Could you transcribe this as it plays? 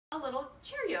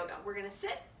chair yoga. We're gonna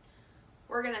sit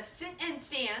and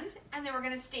stand, and then we're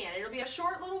gonna stand. It'll be a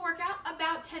short little workout,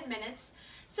 about 10 minutes.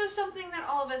 So something that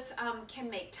all of us can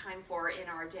make time for in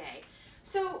our day.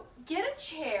 So get a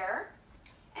chair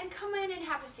and come in and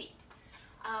have a seat.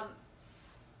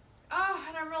 Oh,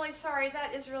 and I'm really sorry,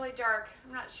 that is really dark.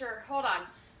 I'm not sure, hold on.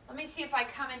 Let me see if I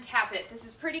come and tap it. This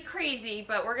is pretty crazy,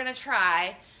 but we're gonna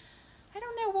try. I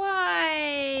don't know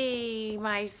why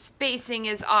my spacing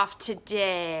is off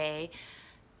today.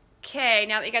 Okay,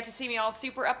 now that you got to see me all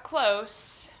super up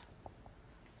close.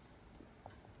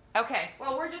 Okay,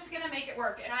 well, we're just gonna make it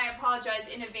work, and I apologize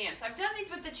in advance. I've done these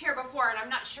with the chair before, and I'm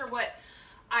not sure what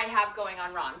I have going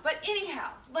on wrong. But anyhow,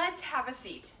 let's have a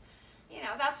seat. You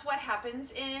know, that's what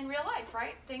happens in real life,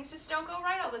 right? Things just don't go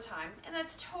right all the time, and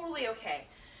that's totally okay.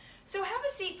 So have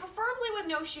a seat, preferably with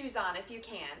no shoes on if you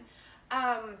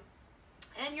can.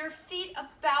 And your feet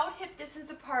about hip distance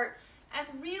apart, and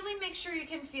really make sure you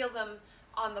can feel them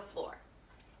on the floor.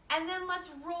 And then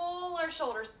let's roll our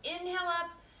shoulders. Inhale up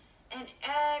and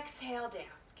exhale down.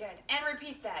 Good. And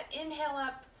repeat that. Inhale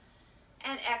up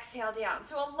and exhale down.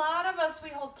 So a lot of us, we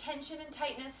hold tension and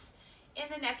tightness in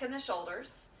the neck and the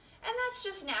shoulders, and that's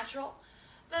just natural.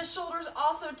 The shoulders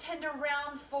also tend to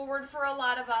round forward for a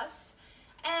lot of us,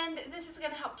 and this is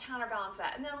going to help counterbalance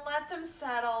that. And then let them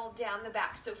settle down the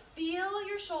back. So feel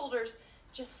your shoulders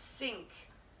just sink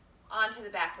onto the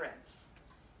back ribs.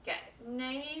 Good.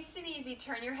 Nice and easy.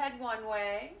 Turn your head one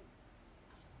way,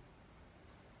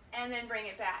 and then bring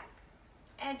it back.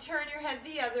 And turn your head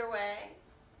the other way,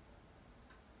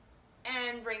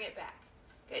 and bring it back.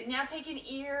 Good. Now take an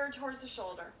ear towards the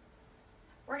shoulder.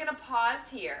 We're going to pause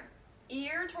here.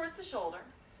 Ear towards the shoulder.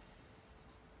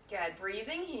 Good.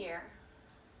 Breathing here.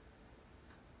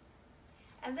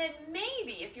 And then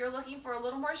maybe if you're looking for a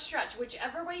little more stretch,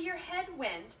 whichever way your head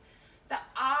went, the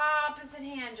opposite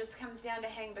hand just comes down to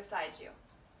hang beside you.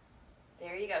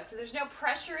 There you go. So there's no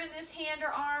pressure in this hand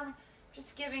or arm,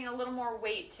 just giving a little more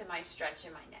weight to my stretch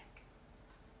in my neck.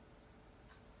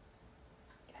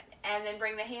 Good. And then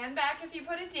bring the hand back if you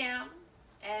put it down,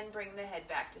 and bring the head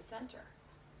back to center.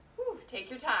 Whew, take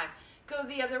your time. Go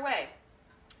the other way.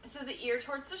 So the ear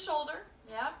towards the shoulder.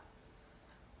 Yep.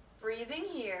 Breathing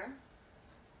here.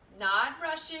 Not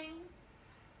rushing.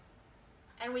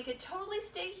 And we could totally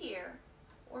stay here,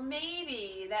 or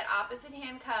maybe that opposite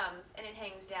hand comes and it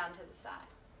hangs down to the side,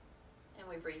 and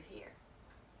we breathe here.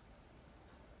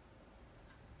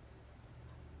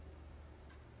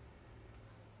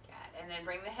 Good. And then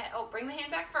bring the head, bring the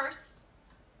hand back first,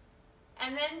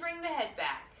 and then bring the head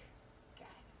back.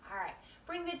 Good. All right.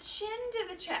 Bring the chin to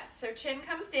the chest. So chin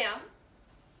comes down.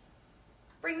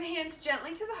 Bring the hands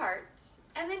gently to the heart,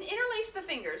 and then interlace the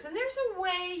fingers. And there's a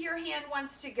way your hand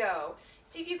wants to go.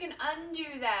 See if you can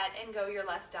undo that and go your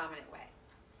less dominant way.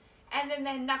 And then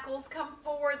the knuckles come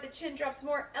forward, the chin drops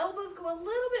more, elbows go a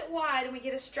little bit wide, and we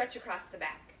get a stretch across the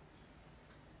back.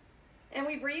 And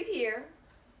we breathe here.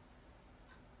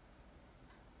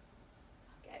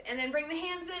 Good. And then bring the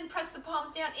hands in, press the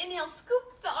palms down. Inhale,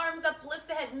 scoop the arms up, lift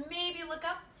the head, maybe look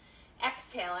up.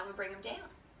 Exhale, and we bring them down.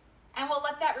 And we'll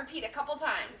let that repeat a couple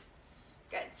times.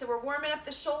 Good. So we're warming up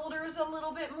the shoulders a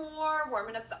little bit more,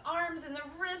 warming up the arms and the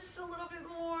wrists a little bit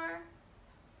more.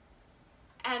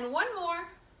 And one more.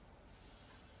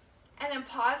 And then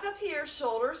pause up here,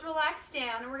 shoulders relax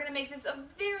down, and we're going to make this a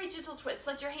very gentle twist.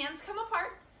 Let your hands come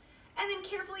apart, and then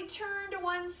carefully turn to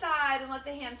one side and let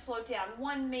the hands float down.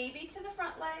 One maybe to the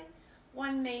front leg,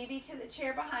 one maybe to the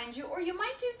chair behind you, or you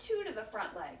might do two to the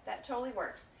front leg. That totally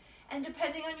works. And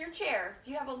depending on your chair, if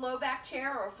you have a low back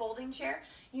chair or a folding chair,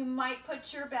 you might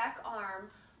put your back arm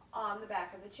on the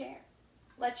back of the chair.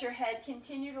 Let your head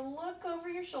continue to look over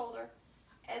your shoulder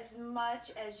as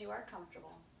much as you are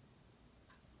comfortable.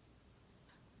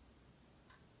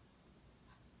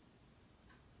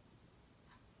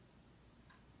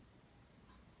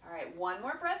 All right, one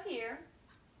more breath here.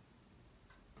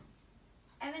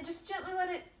 And then just gently let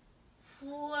it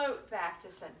float back to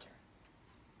center.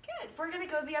 Good. We're going to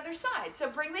go the other side. So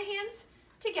bring the hands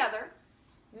together.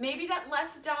 Maybe that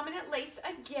less dominant lace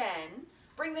again.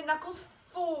 Bring the knuckles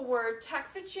forward.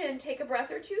 Tuck the chin. Take a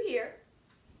breath or two here.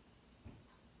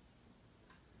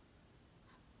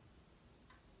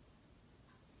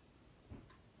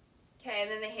 Okay,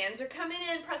 and then the hands are coming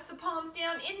in. Press the palms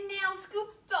down. Inhale,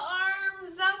 scoop the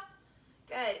arms up.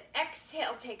 Good.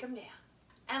 Exhale, take them down.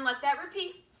 And let that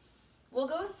repeat. We'll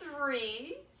go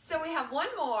 3. So we have one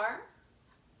more.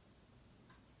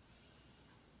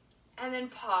 And then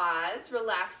pause,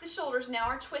 relax the shoulders. Now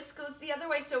our twist goes the other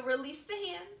way. So release the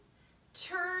hand,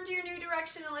 turn to your new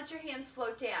direction, and let your hands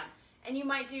float down. And you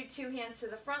might do 2 hands to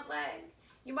the front leg.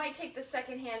 You might take the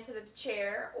second hand to the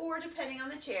chair, or depending on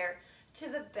the chair, to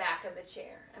the back of the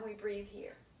chair, and we breathe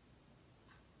here.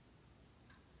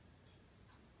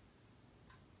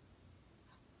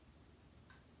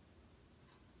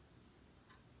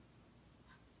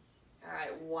 All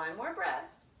right, one more breath.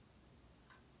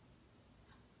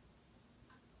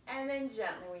 And then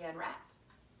gently we unwrap.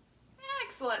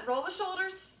 Excellent. Roll the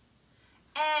shoulders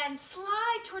and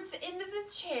slide towards the end of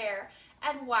the chair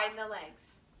and widen the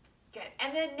legs. Good.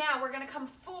 And then now we're going to come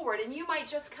forward, and you might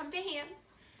just come to hands.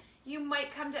 You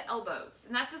might come to elbows,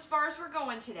 and that's as far as we're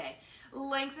going today.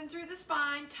 Lengthen through the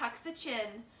spine, tuck the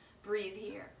chin, breathe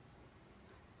here.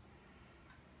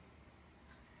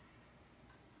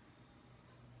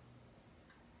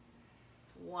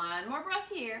 One more breath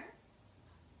here,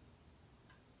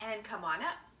 and come on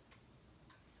up.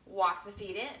 Walk the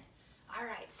feet in. All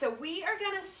right, so we are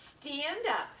gonna stand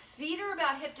up. Feet are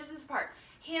about hip distance apart.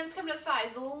 Hands come to the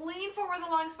thighs. Lean forward with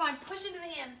a long spine, push into the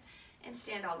hands, and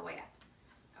stand all the way up.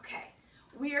 Okay,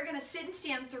 we are gonna sit and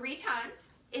stand 3 times.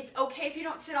 It's okay if you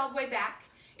don't sit all the way back.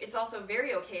 It's also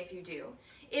very okay if you do.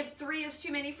 If 3 is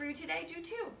too many for you today, do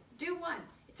 2, do 1.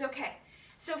 It's okay.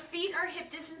 So feet are hip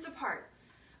distance apart.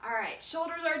 All right,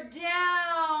 shoulders are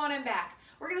down and back.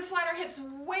 We're gonna slide our hips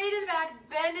way to the back,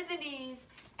 bend at the knees,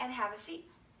 and have a seat.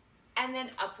 And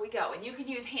then up we go. And you can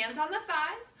use hands on the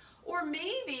thighs, or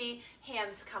maybe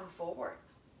hands come forward.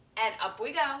 And up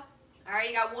we go. All right,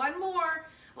 you got one more.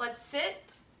 Let's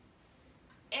sit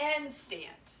and stand.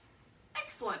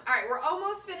 Excellent. All right, we're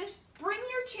almost finished. Bring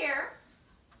your chair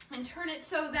and turn it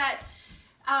so that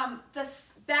the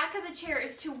back of the chair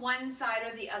is to one side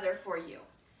or the other for you.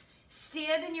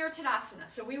 Stand in your Tadasana.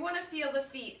 So we want to feel the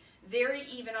feet very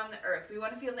even on the earth. We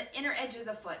want to feel the inner edge of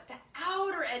the foot, the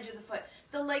outer edge of the foot.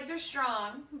 The legs are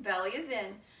strong, belly is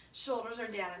in, shoulders are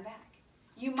down and back.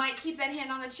 You might keep that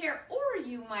hand on the chair, or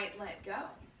you might let go.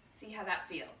 See how that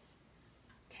feels.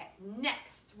 Okay,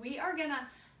 next we are gonna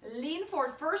lean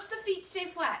forward. First the feet stay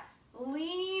flat.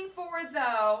 Lean forward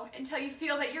though until you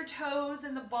feel that your toes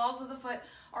and the balls of the foot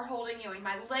are holding you, and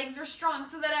my legs are strong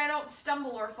so that I don't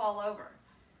stumble or fall over.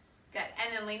 Good,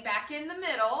 and then lean back in the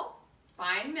middle.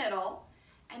 Find middle,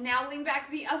 and now lean back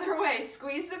the other way.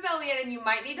 Squeeze the belly in, and you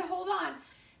might need to hold on.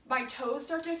 My toes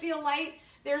start to feel light.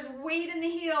 There's weight in the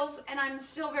heels, and I'm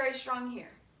still very strong here.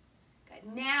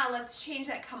 Good. Now let's change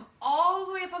that. Come all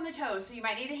the way up on the toes. So you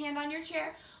might need a hand on your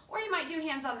chair, or you might do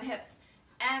hands on the hips,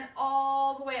 and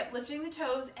all the way up, lifting the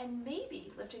toes, and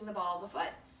maybe lifting the ball of the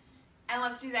foot. And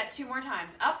let's do that 2 more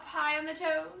times. Up high on the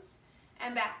toes,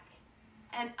 and back,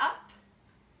 and up,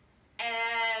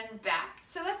 and back.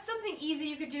 So that's something easy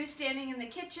you could do standing in the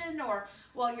kitchen or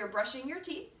while you're brushing your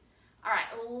teeth. All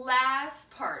right, last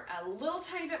part, a little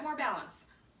tiny bit more balance.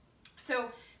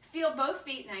 So feel both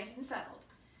feet nice and settled.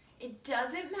 It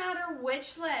doesn't matter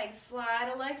which leg,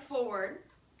 slide a leg forward,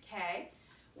 okay?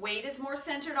 Weight is more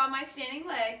centered on my standing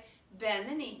leg, bend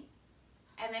the knee.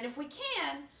 And then if we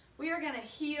can, we are gonna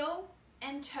heel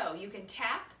and toe. You can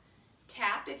tap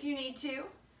if you need to,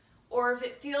 or if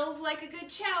it feels like a good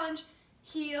challenge,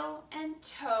 heel and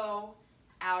toe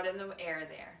out in the air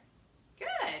there.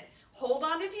 Good. Hold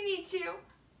on if you need to.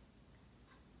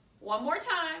 One more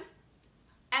time.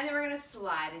 And then we're going to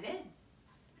slide it in.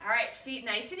 All right, feet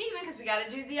nice and even because we got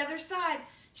to do the other side.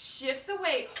 Shift the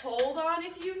weight. Hold on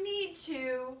if you need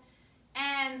to.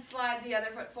 And slide the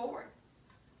other foot forward.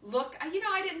 Look, you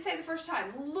know, I didn't say the first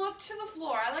time. Look to the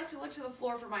floor. I like to look to the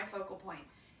floor for my focal point.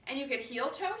 And you could heel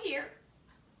toe here.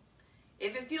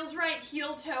 If it feels right,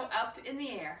 heel toe up in the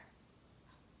air.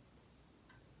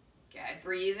 Good,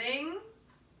 breathing.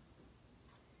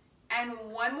 And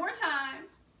one more time.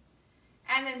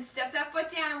 And then step that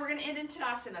foot down, and we're gonna end in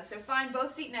Tadasana. So find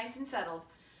both feet nice and settled.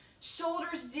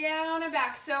 Shoulders down and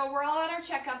back. So we're all at our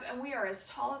checkup, and we are as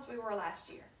tall as we were last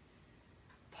year.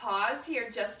 Pause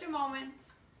here just a moment.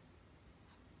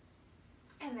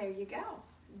 And there you go.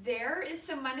 There is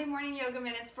some Monday morning yoga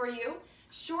minutes for you.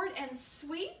 Short and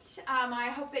sweet. I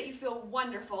hope that you feel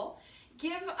wonderful.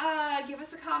 Give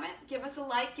us a comment, give us a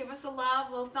like, give us a love,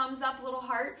 a little thumbs up, a little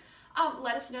heart.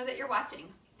 Let us know that you're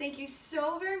watching. Thank you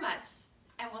so very much,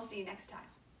 and we'll see you next time.